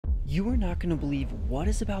You are not going to believe what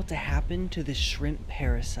is about to happen to this shrimp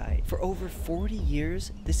parasite. For over 40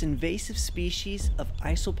 years, this invasive species of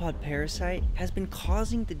isopod parasite has been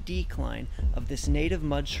causing the decline of this native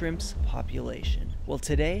mud shrimp's population. Well,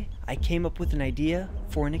 today, I came up with an idea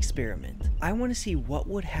for an experiment. I want to see what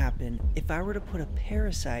would happen if I were to put a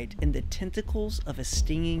parasite in the tentacles of a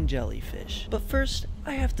stinging jellyfish. But first,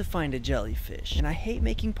 I have to find a jellyfish. And I hate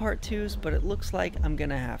making part 2s, but it looks like I'm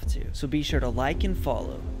gonna have to. So be sure to like and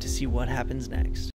follow to see what happens next.